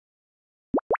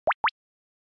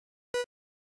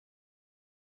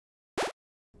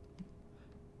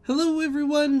Hello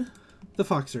everyone,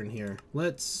 TheFoxern here.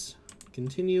 Let's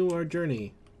continue our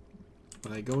journey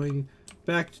by going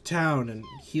back to town and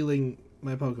healing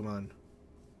my Pokemon.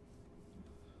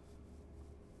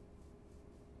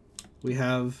 We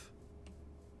have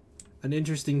an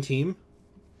interesting team.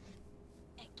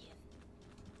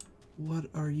 What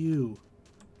are you?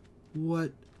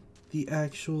 What the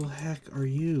actual heck are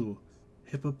you?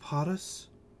 Hippopotamus?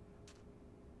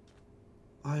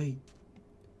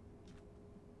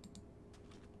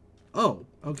 Oh,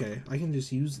 okay. I can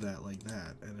just use that like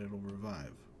that and it'll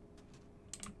revive.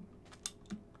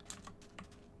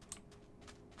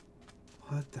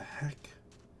 What the heck?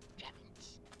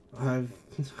 I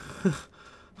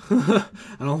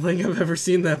don't think I've ever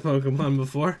seen that Pokemon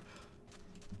before.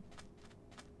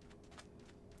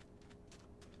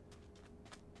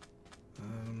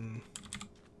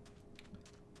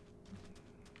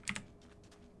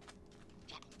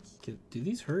 Do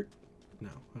these hurt? No,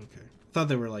 okay. I thought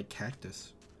they were like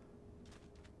cactus.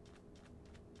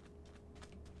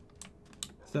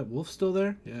 Is that wolf still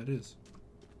there? Yeah, it is.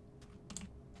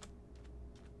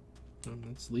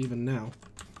 It's leaving now.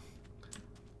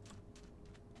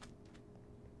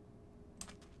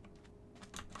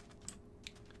 I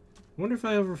wonder if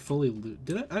I ever fully loot.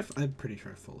 Did I? I'm pretty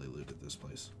sure I fully looted this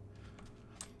place.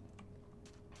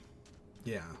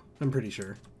 Yeah, I'm pretty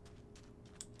sure.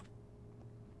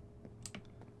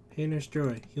 Hey, Nurse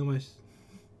Joy, heal my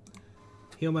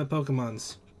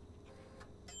Pokemons.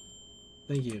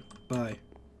 Thank you. Bye.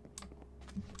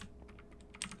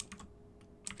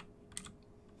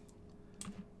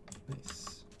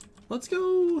 Nice. Let's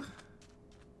go.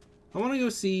 I want to go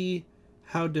see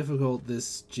how difficult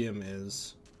this gym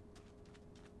is.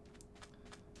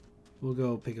 We'll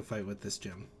go pick a fight with this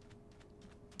gym.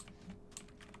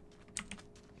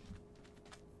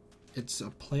 It's a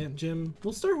plant gym.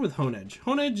 We'll start with Honedge.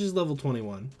 Honedge is level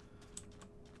 21.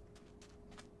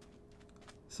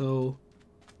 So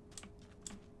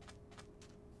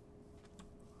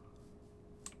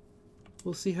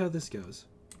we'll see how this goes.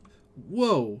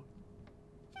 Whoa!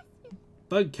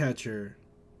 Bug catcher.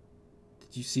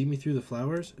 Did you see me through the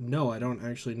flowers? No, I don't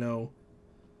actually know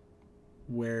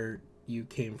where you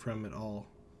came from at all.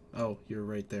 Oh, you're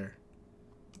right there.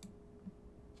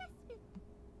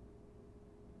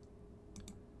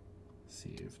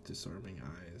 See if disarming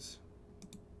eyes.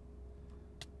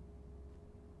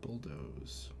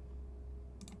 Bulldoze.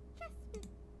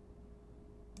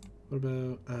 What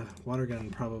about water gun?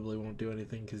 Probably won't do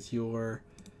anything because you're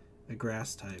a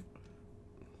grass type.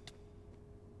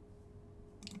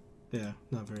 Yeah,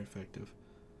 not very effective.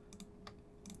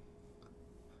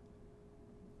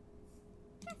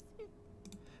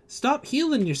 Stop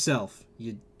healing yourself,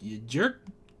 you jerk.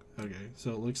 Okay,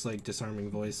 so it looks like disarming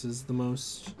voice is the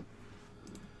most.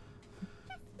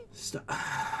 Stop.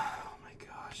 Oh my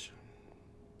gosh.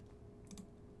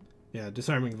 Yeah,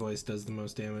 disarming voice does the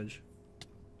most damage.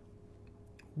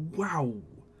 Wow.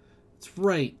 That's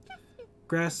right.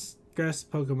 Grass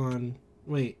Pokemon.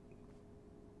 Wait.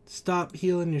 Stop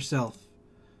healing yourself.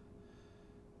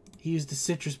 He used a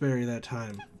citrus berry that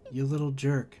time. You little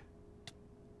jerk.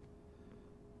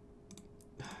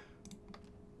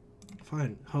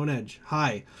 Fine. Honedge.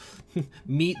 Hi.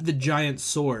 Meet the giant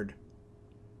sword.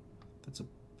 That's a...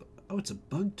 Oh, it's a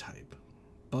bug type.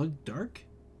 Bug Dark?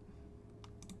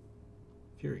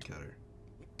 Fury Cutter.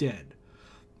 Dead.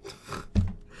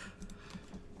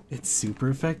 It's super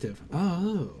effective.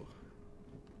 Oh.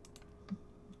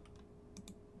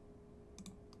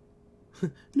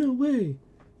 No way.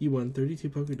 You won 32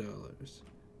 $.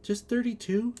 Just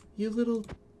 32? You little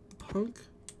punk.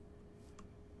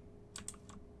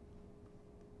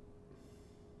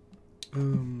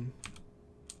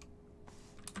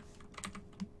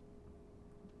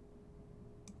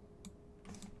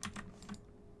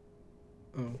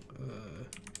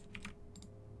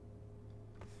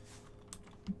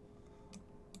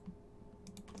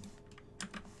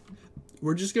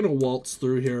 We're just gonna waltz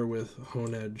through here with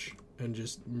Honedge and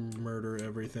just murder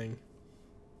everything.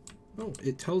 Oh,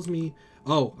 it tells me...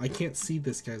 Oh, I can't see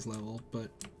this guy's level,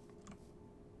 but...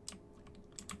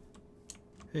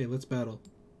 Hey, let's battle.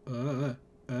 Okay.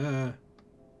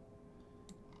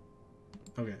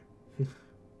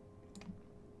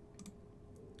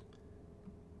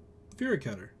 Fury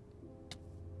Cutter.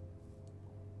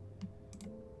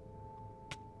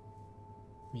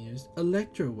 Used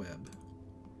Electro Web.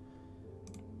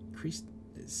 Increase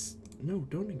is... No,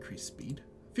 don't increase speed.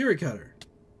 Fury Cutter.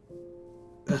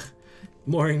 Ugh.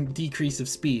 More decrease of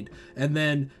speed. And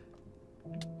then...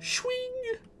 Swing!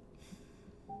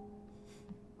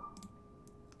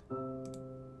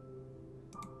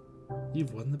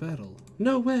 You've won the battle.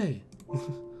 No way!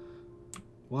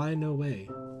 Why no way?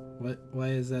 Why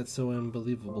is that so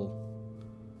unbelievable?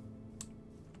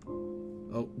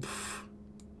 Oh. Pff.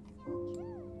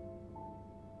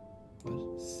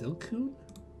 What? Silcoon?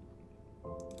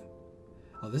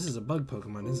 Oh, this is a bug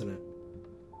Pokemon, isn't it?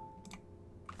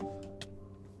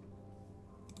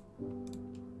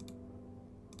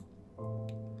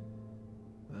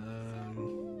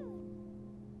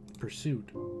 Pursuit.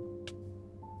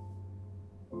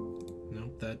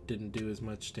 Nope, that didn't do as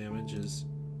much damage as...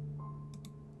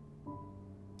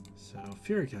 So,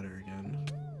 Fury Cutter again.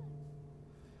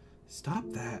 Stop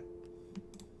that.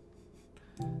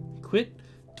 Quit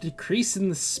decreasing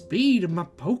the speed of my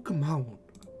Pokemon.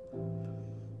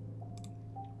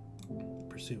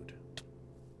 Pursuit.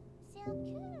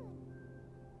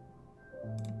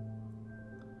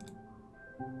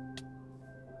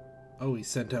 Oh, he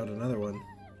sent out another one.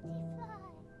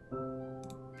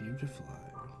 Beautifly.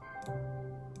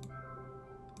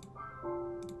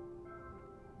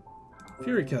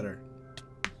 Fury Cutter.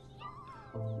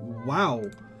 Wow.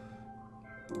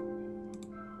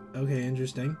 Okay,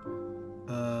 interesting.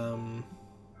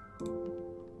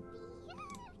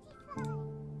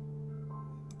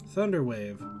 Thunder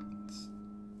Wave. Let's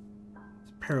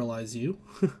paralyze you.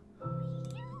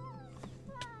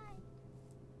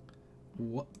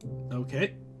 What?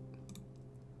 Okay.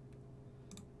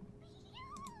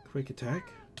 Quick attack.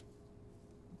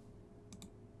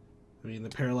 I mean, the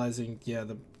paralyzing, yeah,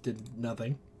 did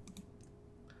nothing.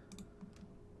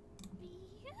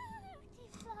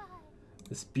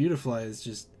 This Beautifly is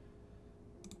just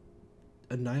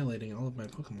annihilating all of my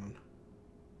Pokemon.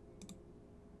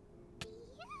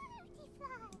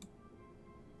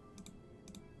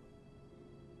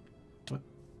 What?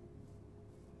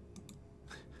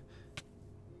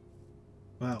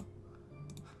 Wow.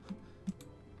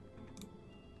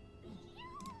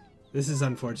 This is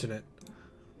unfortunate.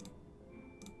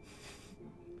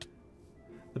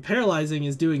 The paralyzing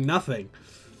is doing nothing.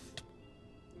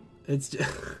 It's just...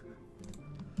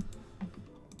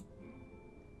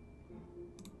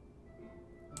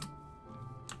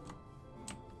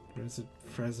 Where is it?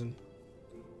 Frozen.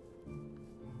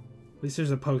 At least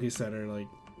there's a Poke Center, like,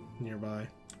 nearby.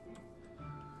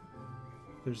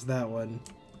 There's that one,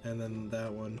 and then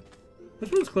that one.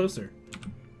 Which one's closer?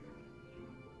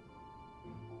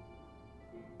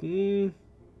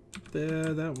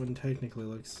 That one technically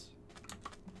looks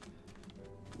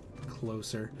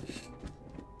closer.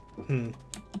 I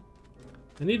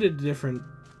need a different...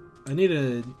 I need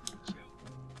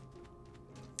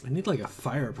like a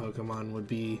fire Pokemon would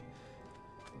be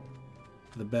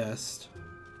the best.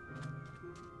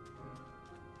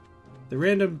 The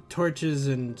random torches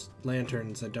and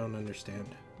lanterns I don't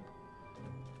understand.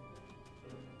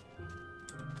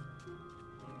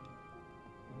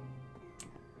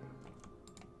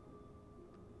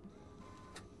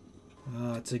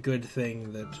 It's a good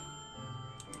thing that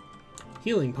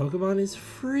healing Pokemon is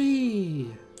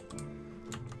free.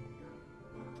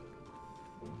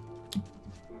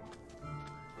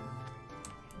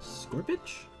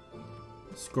 Scorpitch?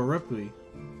 Scorupui.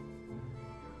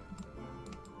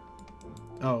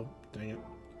 Oh, dang it.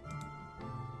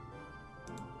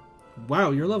 Wow,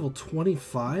 you're level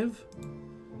 25?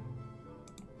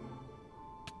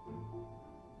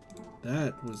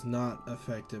 That was not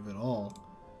effective at all.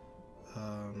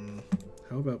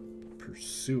 How about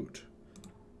Pursuit?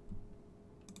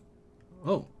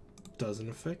 Oh, doesn't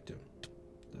affect him.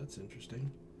 That's interesting.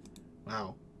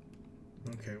 Wow.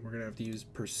 Okay, we're gonna have to use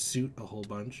Pursuit a whole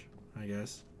bunch, I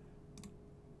guess.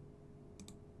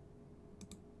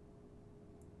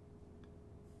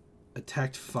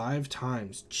 Attacked 5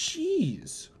 times.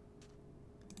 Jeez.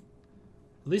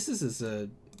 At least this is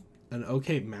an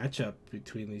okay matchup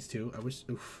between these two. I wish...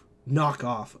 Oof. Knock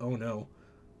off. Oh no.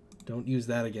 Don't use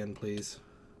that again, please.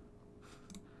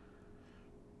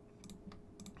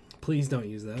 Please don't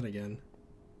use that again.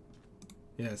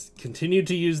 Yes, continue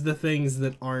to use the things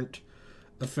that aren't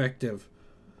effective.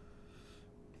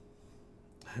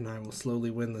 And I will slowly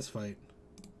win this fight.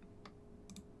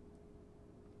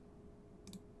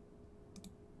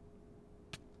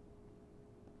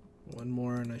 One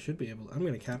more and I should be able to... I'm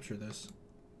going to capture this.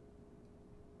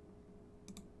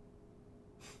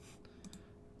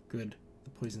 Good. The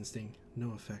Poison Sting.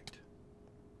 No effect.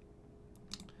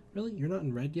 Really? You're not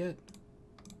in red yet?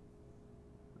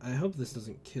 I hope this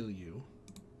doesn't kill you.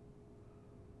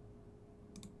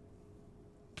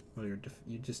 Well,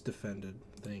 you just defended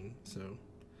thing, so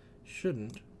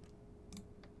shouldn't.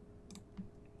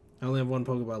 I only have one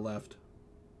Pokeball left.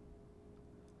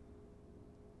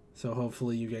 So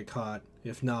hopefully you get caught.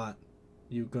 If not,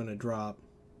 you're gonna drop.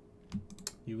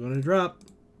 You're gonna drop.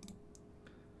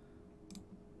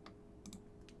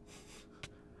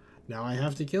 Now I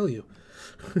have to kill you.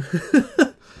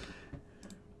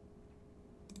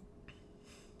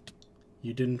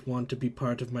 You didn't want to be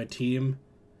part of my team?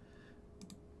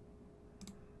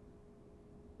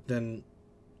 Then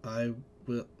I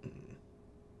will...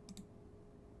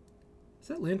 Is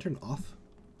that lantern off?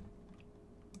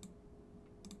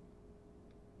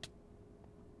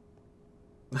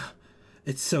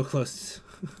 It's so close.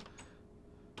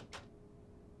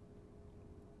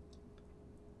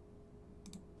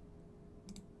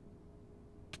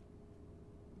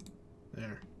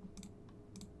 There.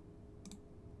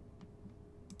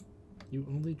 You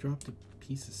only dropped a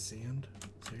piece of sand?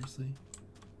 Seriously?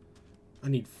 I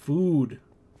need food.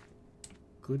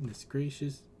 Goodness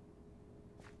gracious.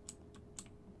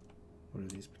 What are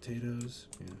these, potatoes?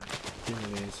 Yeah,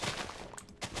 give me these.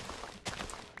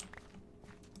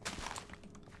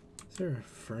 Is there a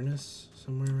furnace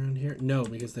somewhere around here? No,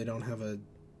 because they don't have a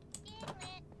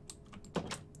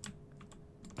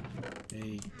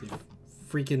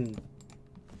freaking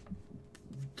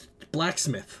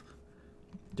blacksmith.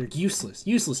 They're useless.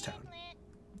 Useless town.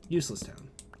 Useless town.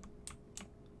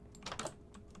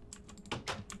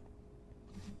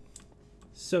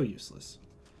 So useless.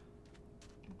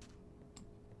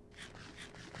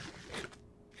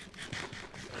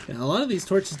 Yeah, a lot of these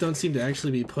torches don't seem to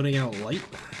actually be putting out light.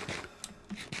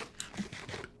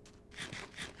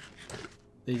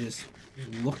 They just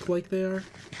look like they are.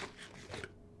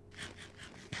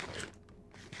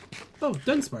 Oh,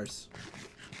 Dunsparce.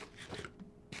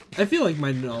 I feel like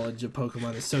my knowledge of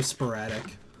Pokemon is so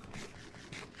sporadic.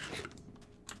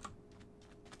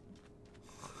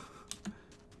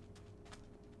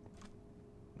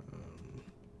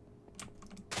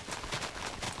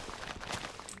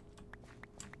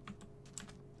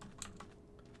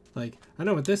 Like, I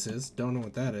know what this is, don't know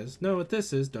what that is. Know what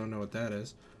this is, don't know what that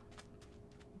is.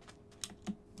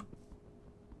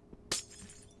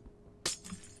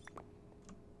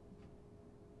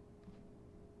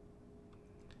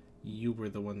 You were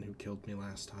the one who killed me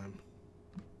last time.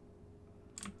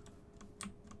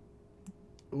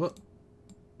 What?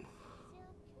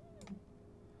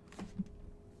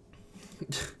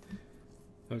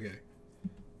 Okay.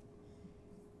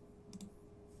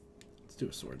 Let's do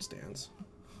a sword stance.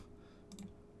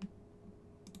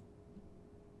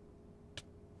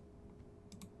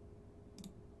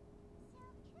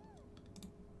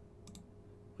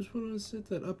 Which one was it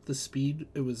that upped the speed?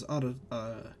 It was autotomize,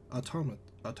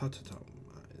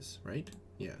 right?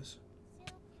 Yes.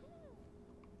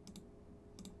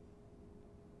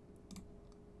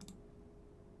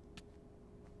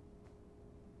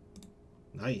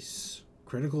 Nice.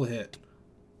 Critical hit.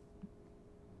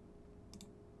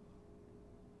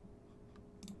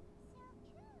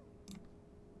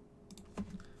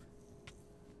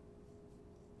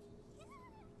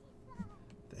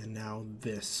 And now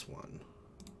this one.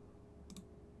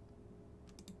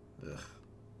 Ugh.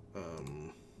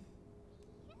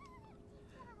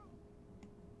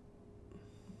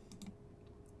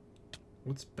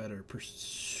 What's better?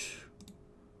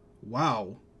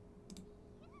 Wow.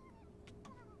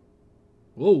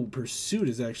 Whoa, Pursuit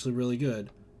is actually really good.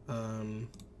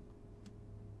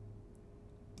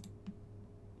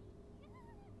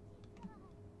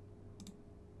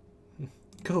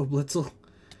 Go, Blitzel.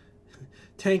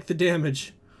 Tank the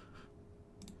damage.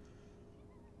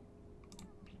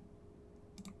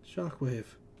 Shockwave.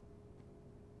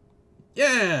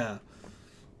 Yeah!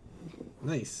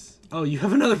 Nice. Oh, you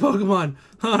have another Pokemon!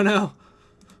 Oh no!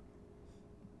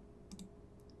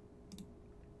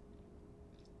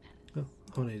 Oh,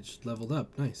 Honage leveled up.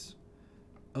 Nice.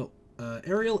 Oh,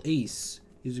 Aerial Ace.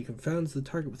 User confounds the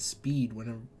target with speed when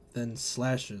it then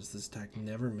slashes. This attack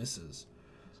never misses.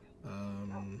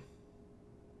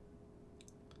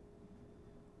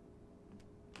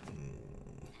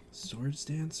 Sword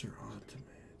Stance or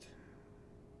Ultimate?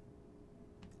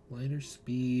 Lighter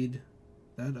speed.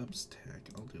 That ups attack.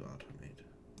 I'll do Automate.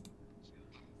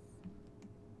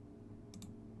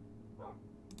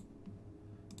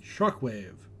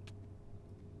 Shockwave.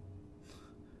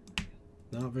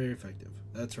 Not very effective.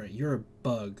 That's right. You're a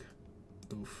bug.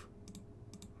 Oof.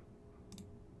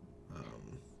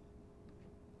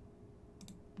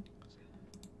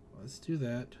 Let's do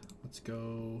that. Let's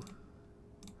go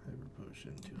Hyper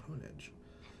Potion to Honedge.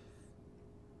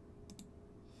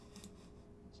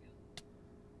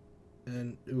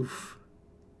 And oof.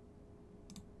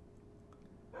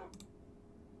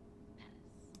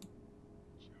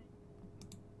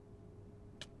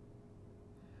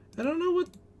 I don't know what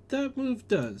that move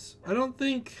does. I don't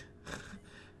think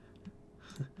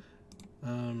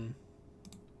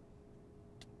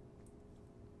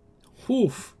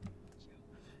oof.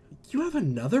 You have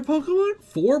another Pokemon?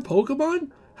 4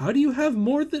 Pokemon? How do you have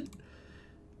more than...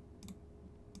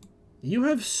 You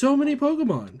have so many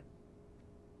Pokemon.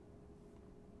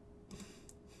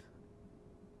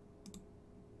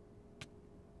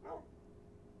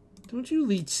 Don't you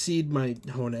leech seed my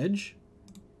Honedge?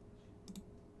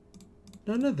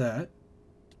 None of that.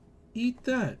 Eat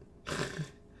that.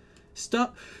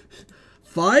 Stop.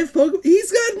 5 Pokemon?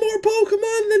 He's got more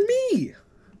Pokemon than me!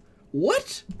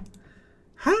 What?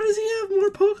 How does he have more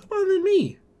Pokemon than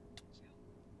me?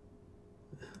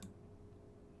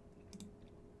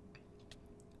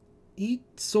 Eat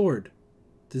sword.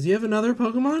 Does he have another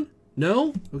Pokemon?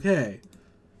 No? Okay.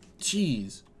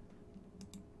 Jeez.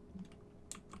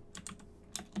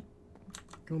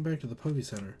 Going back to the Poke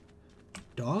Center.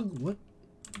 Dog? What?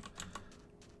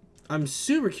 I'm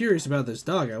super curious about this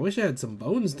dog. I wish I had some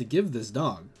bones to give this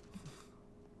dog.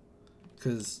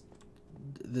 Because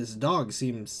this dog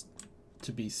seems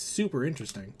to be super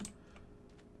interesting.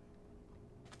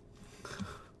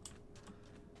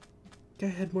 Guy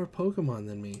had more Pokemon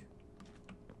than me.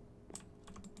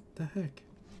 The heck?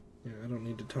 Yeah, I don't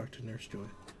need to talk to Nurse Joy.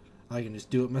 I can just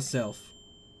do it myself.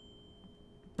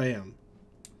 Bam.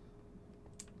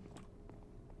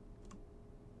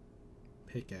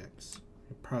 Pickaxe.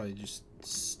 I'll probably just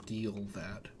steal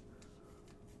that.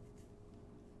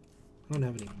 I don't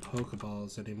have any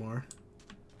Pokeballs anymore.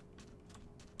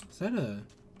 Is that a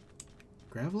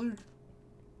Graveler?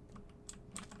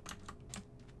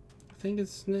 I think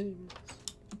it's name,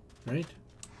 right?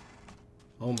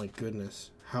 Oh my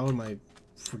goodness. How am I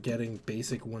forgetting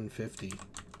basic 150?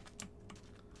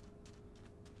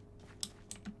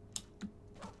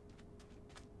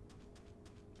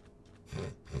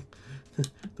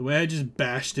 The way I just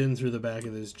bashed in through the back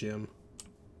of this gym.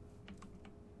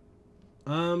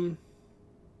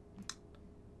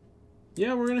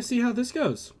 Yeah, we're gonna see how this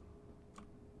goes.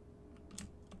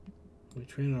 We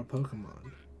train our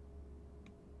Pokemon.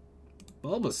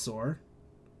 Bulbasaur?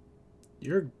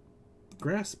 You're a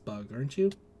grass bug, aren't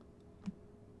you?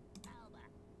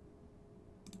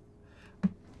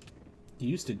 You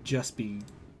used to just be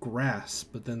grass,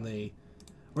 but then they...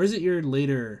 Or is it your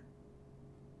later...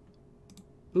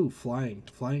 Ooh, flying.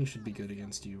 Flying should be good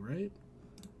against you, right?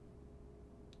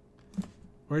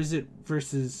 Or is it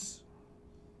versus...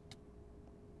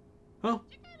 Oh.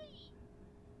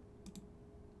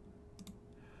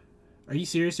 Are you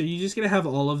serious? Are you just gonna have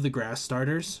all of the grass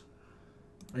starters?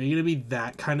 Are you gonna be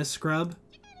that kind of scrub?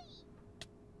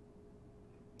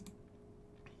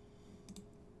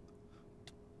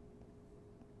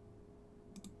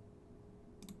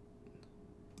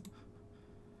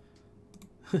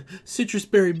 Citrus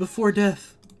berry before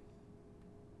death.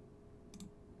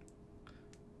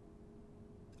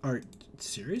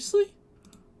 Seriously?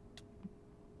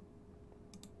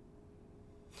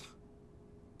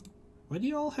 Why do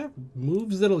you all have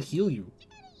moves that'll heal you?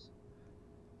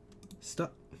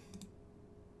 Stop.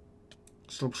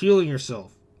 Stop healing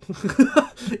yourself.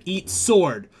 Eat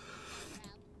sword.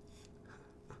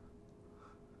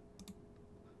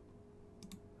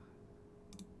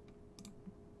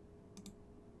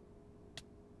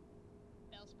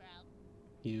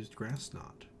 Used Grass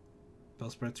Knot.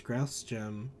 Bellsprout's Grass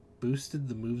Gem boosted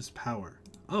the move's power.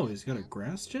 Oh, he's got a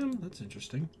Grass Gem? That's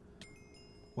interesting.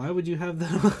 Why would you have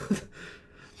that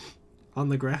on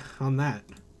the on that?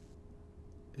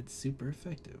 It's super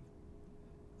effective.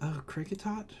 Oh,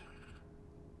 Cricketot?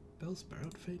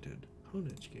 Bellsprout fainted.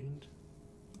 Honedge gained.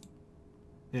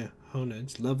 Yeah,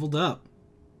 Honedge leveled up.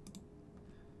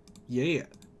 Yeah.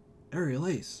 Aerial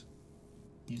Ace.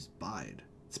 Use Bide.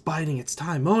 It's biding its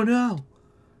time. Oh no!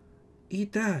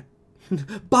 Eat that.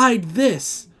 Bide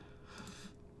this!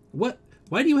 What?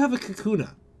 Why do you have a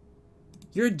Kakuna?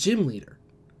 You're a gym leader.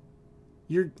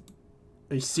 Are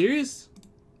you serious?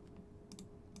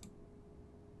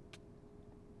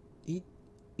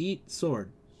 Eat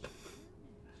sword.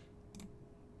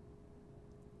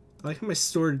 I like how my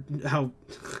sword, how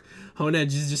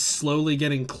Honedge is just slowly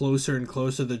getting closer and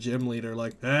closer to the gym leader,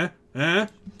 like, and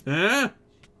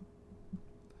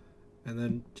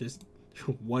then just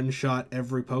one-shot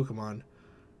every Pokemon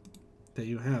that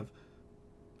you have.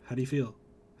 How do you feel?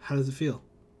 How does it feel?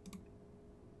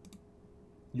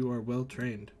 You are well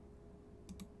trained.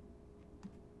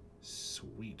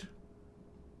 Sweet.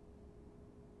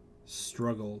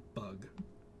 Struggle bug.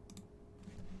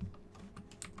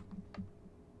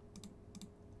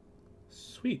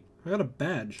 Sweet. I got a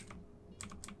badge.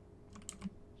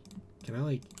 Can I,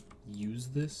 like, use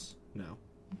this? No.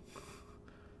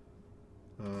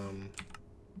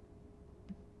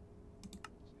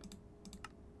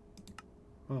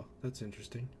 Oh, that's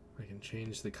interesting. I can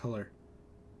change the color.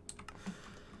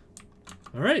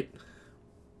 Alright.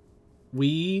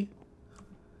 We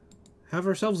have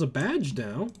ourselves a badge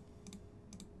now.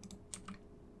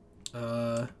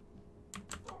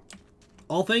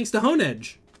 All thanks to Hone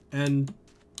Edge and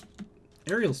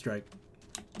Aerial Strike.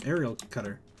 Aerial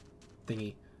Cutter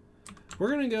thingy. We're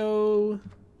gonna go...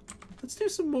 Let's do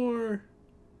some more...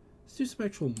 Let's do some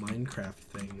actual Minecraft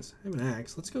things. I have an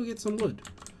axe. Let's go get some wood.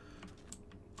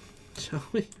 Shall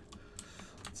we?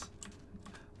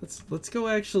 Let's go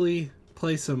actually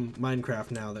play some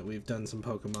Minecraft now that we've done some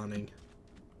Pokemoning.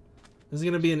 This is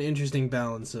gonna be an interesting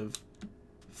balance of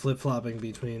flip-flopping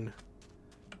between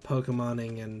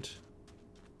Pokemoning and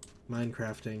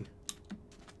Minecrafting.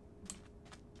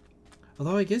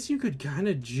 Although I guess you could kind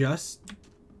of just...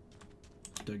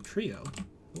 Doug Trio,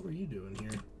 what were you doing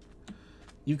here?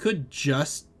 You could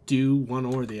just do one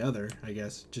or the other, I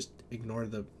guess. Just ignore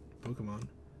the Pokemon.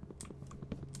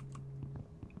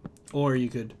 Or you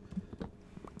could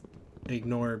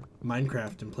ignore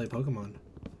Minecraft and play Pokemon.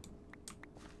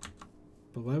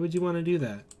 But why would you want to do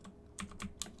that?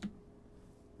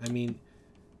 I mean,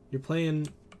 you're playing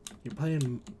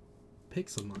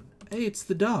Pixelmon. Hey, it's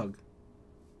the dog.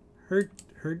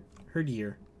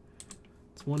 Herdier.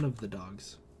 It's one of the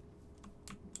dogs.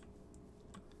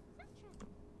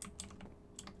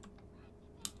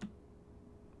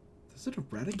 Does it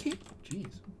eradicate?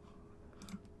 Jeez.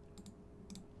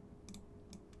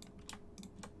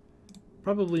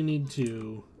 Probably need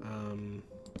to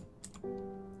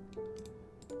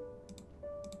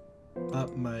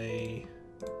up my...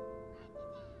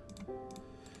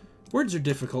 Words are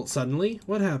difficult suddenly.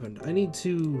 What happened? I need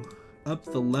to up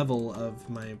the level of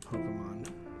my Pokemon.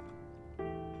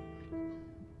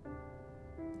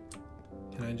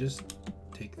 Can I just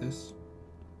take this?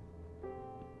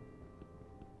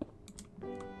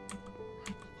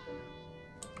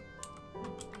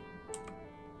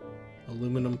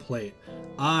 Aluminum plate.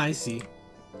 Ah, I see.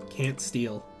 Can't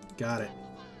steal. Got it.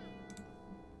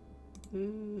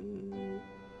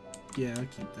 Yeah, I'll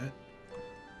keep that.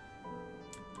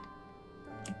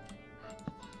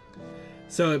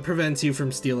 So it prevents you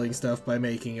from stealing stuff by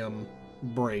making them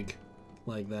break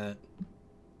like that.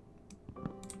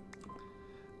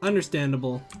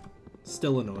 Understandable.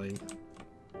 Still annoying.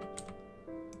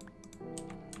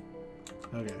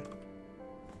 Okay.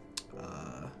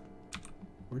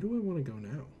 Where do I want to go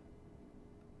now?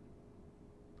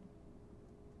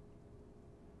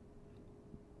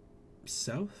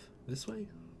 South? This way?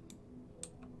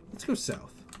 Let's go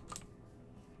south.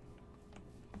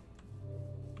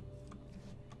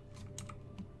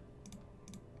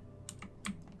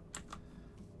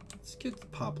 Let's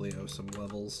get Poplio some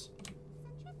levels.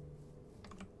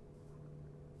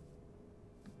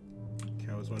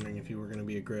 Okay, I was wondering if you were going to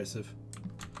be aggressive.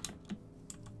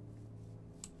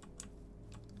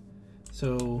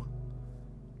 So,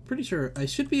 pretty sure I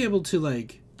should be able to,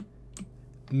 like,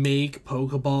 make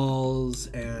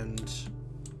Pokeballs and...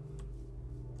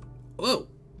 Whoa!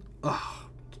 Ah,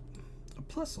 a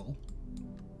Plusle?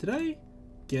 Did I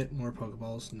get more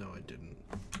Pokeballs? No, I didn't.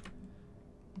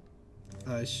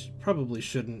 I probably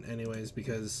shouldn't anyways,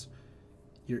 because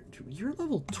you're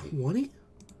level 20?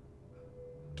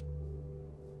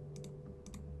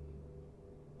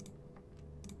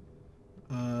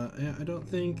 Yeah, I don't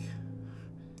think...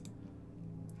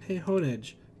 Hey,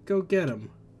 Honedge, go get him.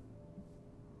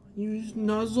 Use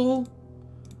Nuzzle?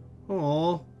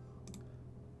 Aw. I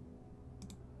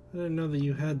didn't know that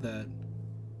you had that.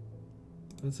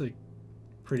 That's a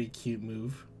pretty cute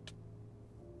move.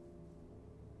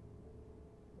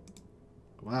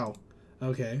 Wow.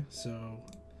 Okay, so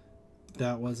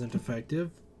that wasn't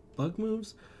effective. Bug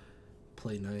moves?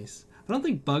 Play nice. I don't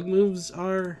think bug moves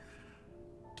are...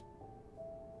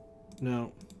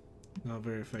 No. Not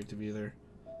very effective either.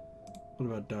 What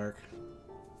about dark?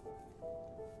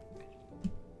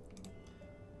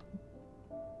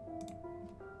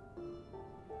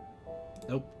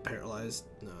 Nope, paralyzed.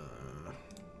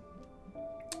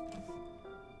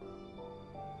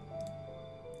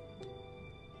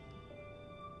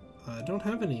 I don't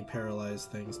have any paralyzed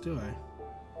things, do I?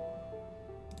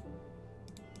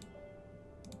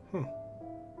 Huh.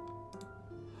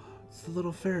 It's the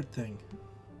little ferret thing.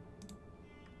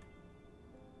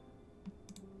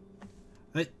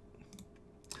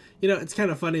 You know, it's kind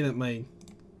of funny that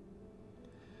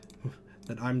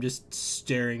that I'm just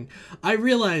staring. I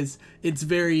realize it's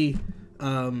very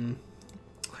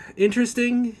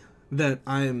interesting that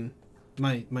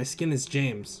my skin is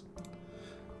James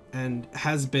and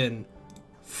has been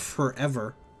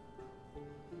forever.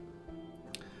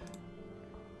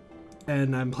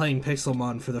 And I'm playing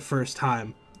Pixelmon for the first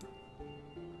time.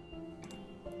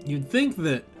 You'd think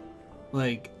that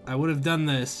Like, I would have done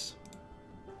this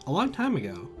a long time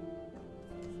ago.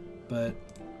 But...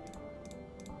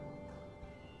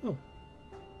 Oh.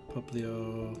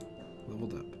 Poplio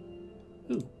leveled up.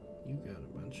 Ooh, you got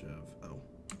a bunch of... Oh.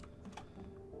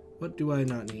 What do I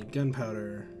not need?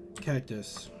 Gunpowder.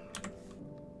 Cactus.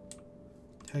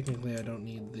 Technically, I don't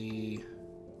need the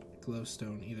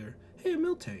glowstone either. Hey, a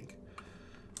milk tank.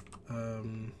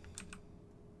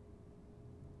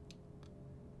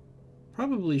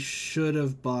 Probably should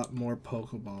have bought more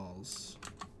Pokeballs.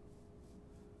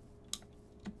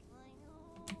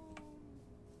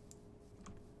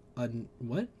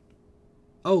 What?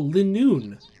 Oh,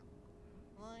 Linoon.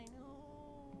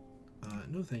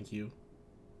 No thank you.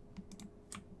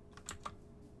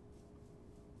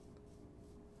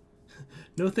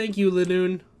 No thank you,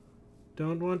 Linoon.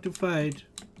 Don't want to fight.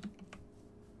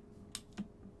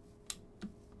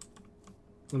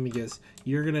 Let me guess.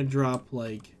 You're gonna drop,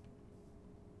 like,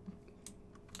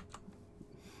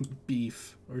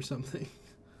 beef or something.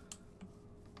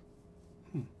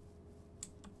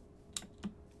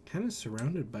 Kind of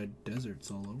surrounded by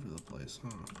deserts all over the place, huh?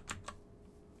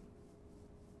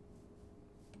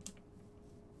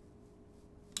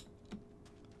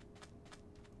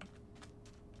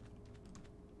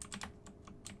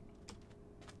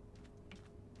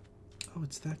 Oh,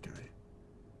 it's that guy.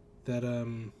 That,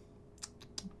 I'm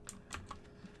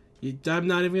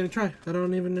not even gonna try. I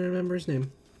don't even remember his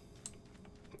name.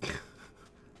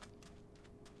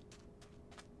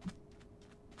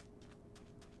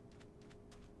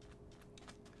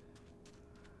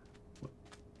 What?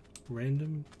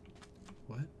 Random?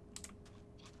 What?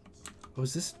 Oh,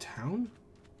 is this a town?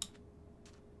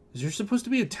 Is there supposed to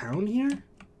be a town here?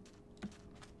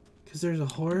 Because there's a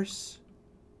horse.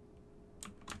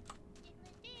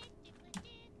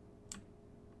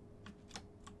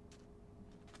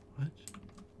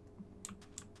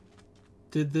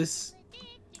 Did this...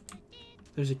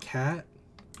 There's a cat.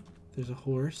 There's a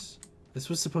horse. This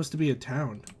was supposed to be a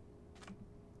town.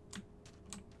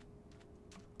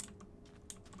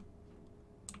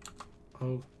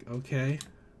 Oh, okay.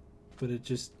 But it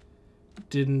just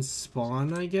didn't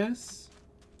spawn, I guess?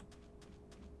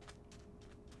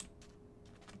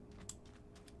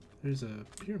 There's a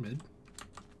pyramid.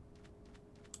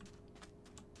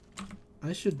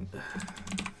 I should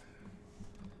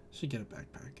get a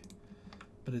backpack.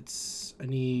 But it's, I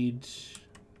need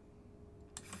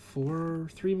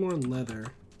 3 more leather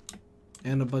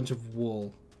and a bunch of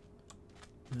wool.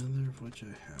 Neither of which I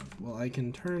have. Well, I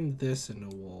can turn this into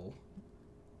wool.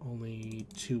 Only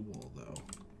 2 wool though.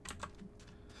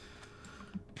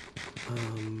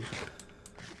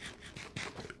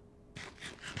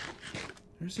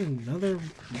 There's another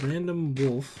random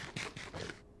wolf.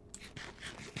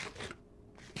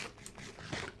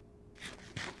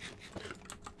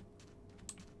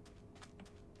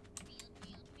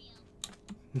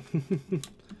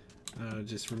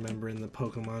 Just remembering the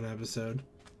Pokemon episode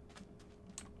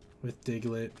with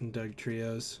Diglett and Doug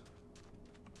Trios.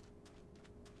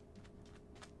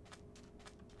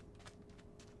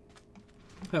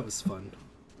 That was fun.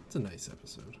 It's a nice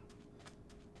episode.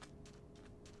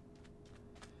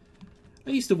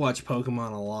 I used to watch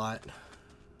Pokemon a lot.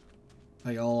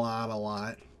 Like a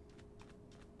lot.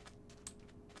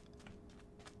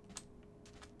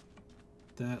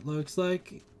 That looks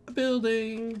like a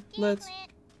building.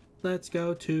 Let's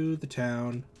go to the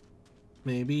town.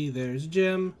 Maybe there's a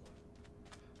gym.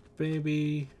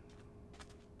 Maybe.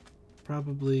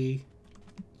 Probably.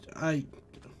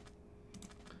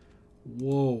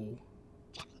 Whoa.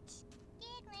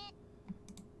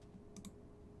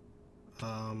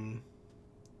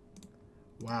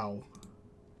 Wow.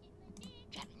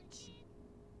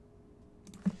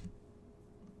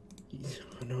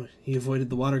 Oh no, he avoided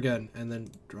the water gun and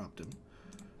then dropped him.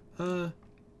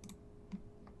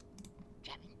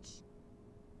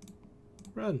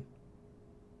 Run.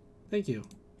 Thank you.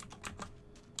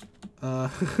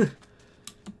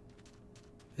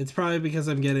 It's probably because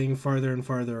I'm getting farther and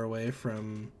farther away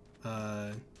from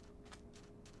the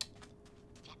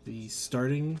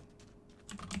starting.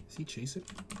 Is he chasing?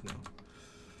 No.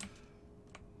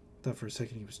 Thought for a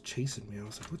second he was chasing me. I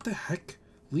was like, what the heck?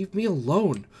 Leave me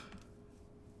alone.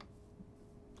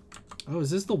 Oh, is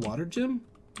this the water gym?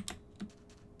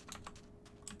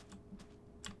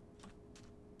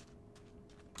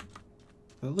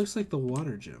 That looks like the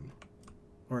water gym.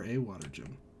 Or a water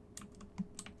gym.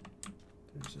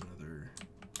 There's another...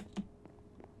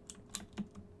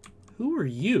 Who are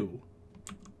you?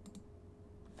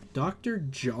 Dr.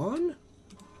 John?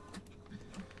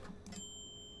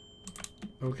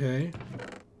 Okay.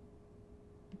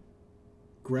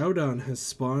 Groudon has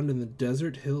spawned in a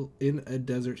desert hills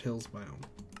biome.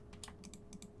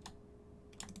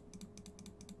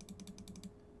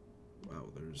 Wow,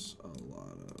 there's a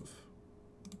lot of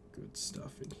good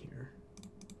stuff in here.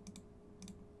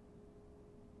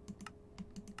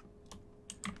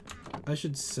 I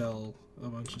should sell a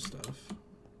bunch of stuff.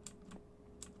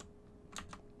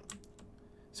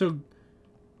 So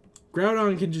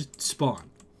Groudon can just spawn.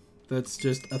 That's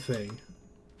just a thing.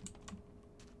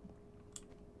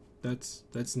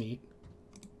 That's neat.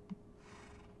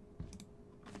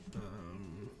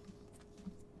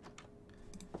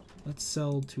 Let's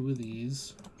sell 2 of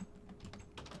these.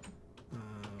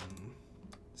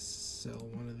 Sell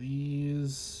one of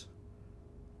these.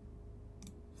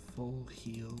 Full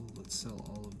heal. Let's sell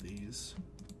all of these.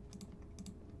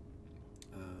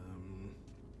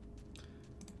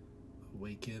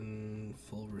 Awaken,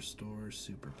 full restore,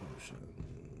 super potion,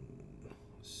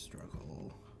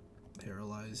 struggle,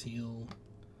 paralyze, heal.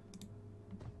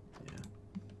 Yeah.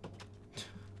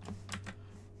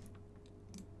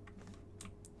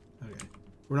 Okay.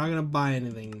 We're not gonna buy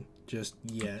anything just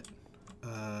yet.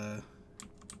 I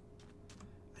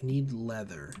need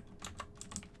leather.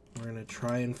 We're gonna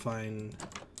try and find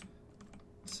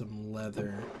some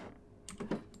leather.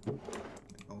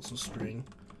 Also string.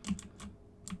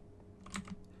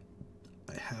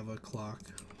 I have a clock.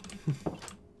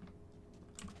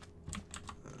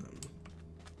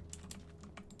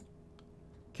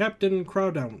 Captain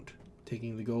Crowdount.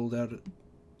 Taking the gold out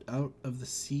of the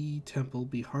sea temple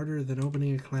be harder than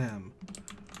opening a clam.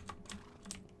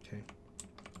 Okay.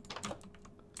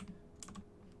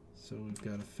 So we've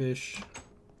got a fish.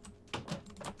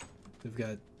 We've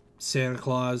got Santa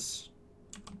Claus.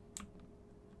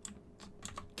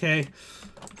 Okay.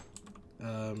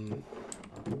 Oh,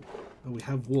 we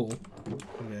have wool.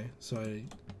 Okay, so I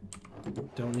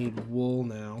don't need wool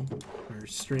now, or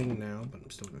string now, but I'm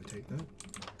still going to take that.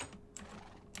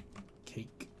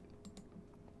 Cake.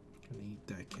 I need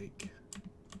that cake.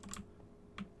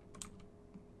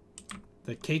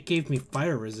 That cake gave me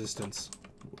fire resistance.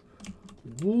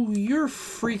 Woo, you're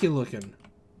freaky looking.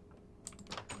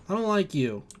 I don't like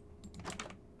you.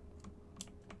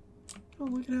 Oh,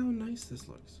 look at how nice this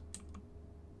looks.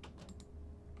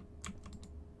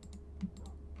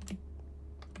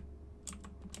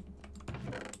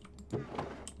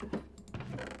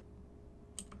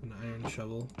 An iron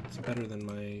shovel. It's better than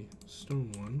my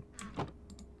stone one.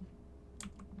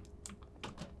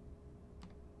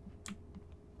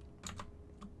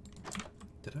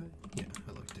 Did I? Yeah,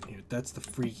 I looked in here. That's the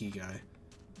freaky guy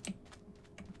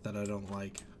that I don't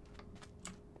like.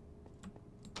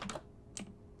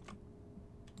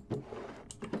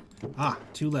 Ah,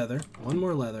 2 leather. 1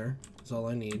 more leather is all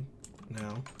I need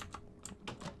now.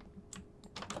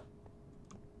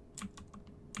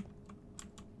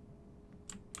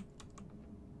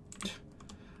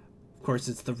 Of course,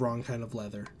 it's the wrong kind of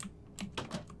leather.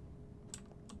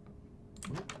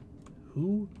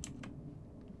 Who?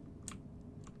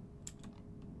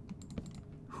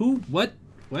 Who? What?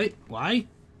 Wait, why?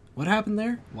 What happened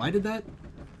there? Why did that?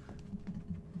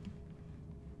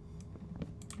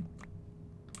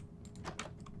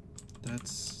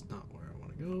 That's not where I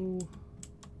want to go.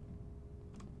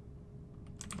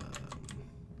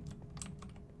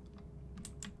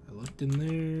 I looked in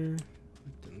there.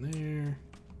 Looked in there.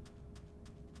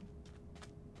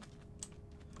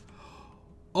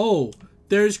 Oh,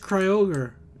 there's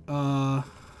Kyogre.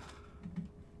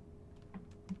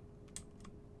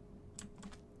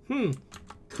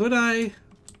 Could I?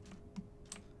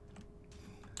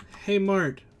 Hey,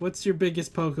 Mart, what's your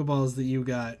biggest Pokeballs that you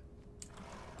got?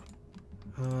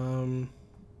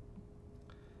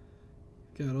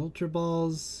 Got Ultra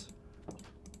Balls.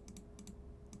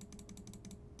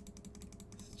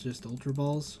 Just Ultra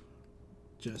Balls.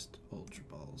 Just Ultra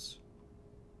Balls.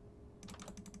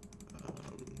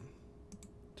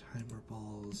 Timer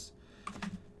Balls.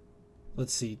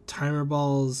 Let's see. Timer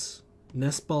Balls.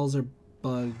 Nest Balls are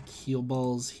bug. Heal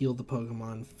Balls heal the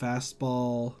Pokemon.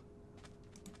 Fastball.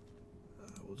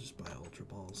 We'll just buy Ultra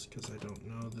Balls because I don't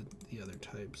know the other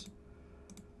types.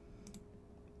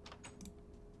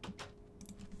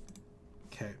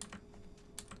 Okay.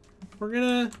 We're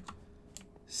gonna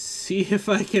see if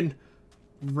I can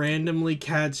randomly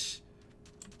catch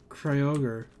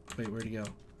Kyogre. Wait, where'd he go?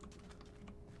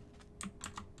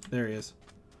 There he is.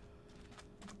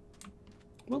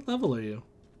 What level are you?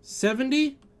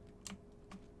 70?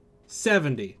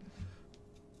 70.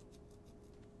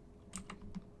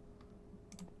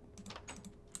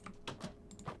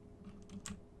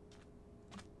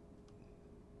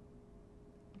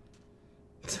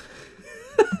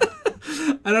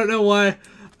 I don't know why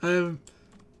I'm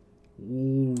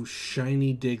Ooh,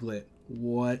 shiny Diglett.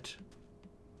 What?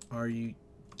 Are you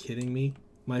kidding me?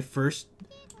 My first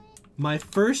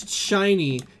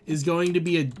shiny is going to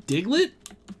be a Diglett?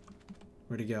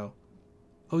 Where'd he go?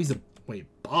 Oh, he's a... Wait,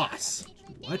 boss.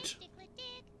 What?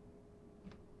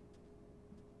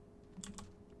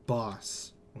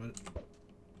 Boss. What?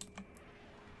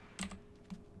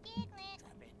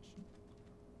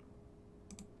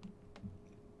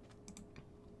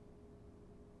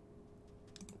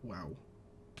 Wow.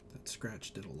 That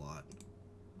scratch did a lot.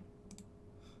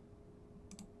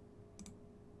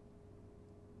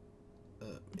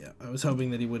 Yeah, I was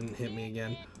hoping that he wouldn't hit me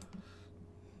again.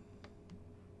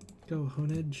 Go,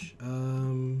 Honedge.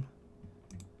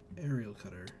 Aerial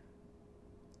cutter.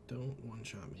 Don't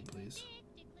one-shot me, please.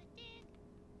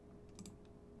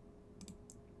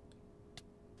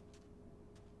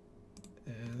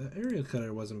 The aerial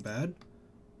cutter wasn't bad.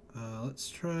 Let's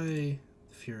try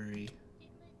Fury.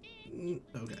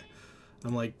 Okay.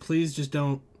 I'm like, please just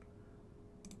don't.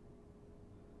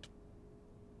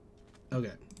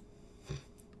 Okay.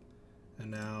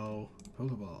 And now,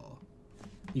 Pokeball.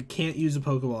 You can't use a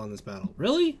Pokeball in this battle.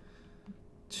 Really?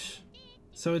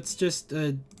 So it's just,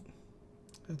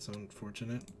 that's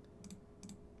unfortunate.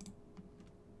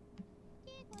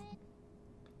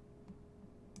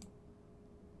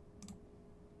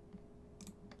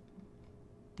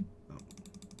 Oh.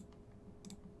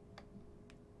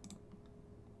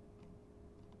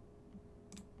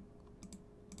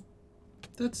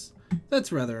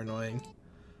 That's rather annoying.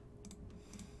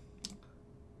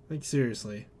 Like,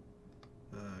 seriously.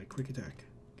 Quick attack,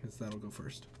 because that'll go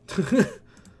first.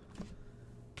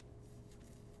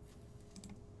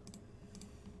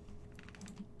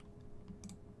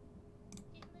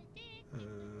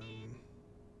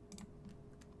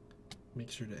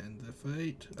 Make sure to end the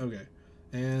fight. Okay.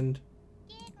 And...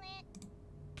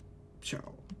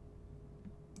 Ciao.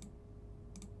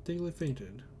 Diglett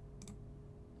fainted.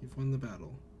 You've won the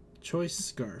battle. Choice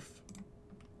Scarf.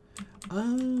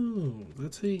 Oh,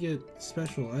 that's how you get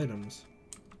special items.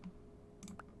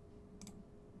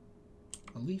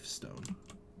 A Leaf Stone.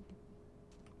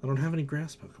 I don't have any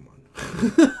grass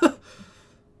Pokemon.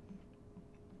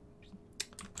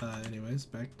 Anyways,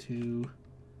 back to...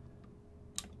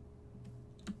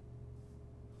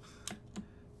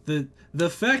 The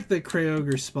fact that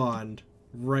Kyogre spawned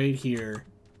right here.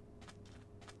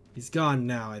 He's gone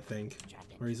now, I think.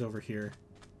 Or he's over here.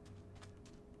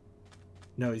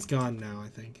 No, he's gone now, I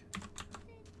think.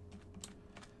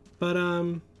 But,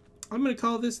 I'm going to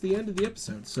call this the end of the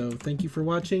episode. So, thank you for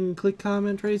watching. Click,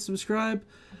 comment, rate, subscribe.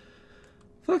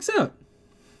 Fox out.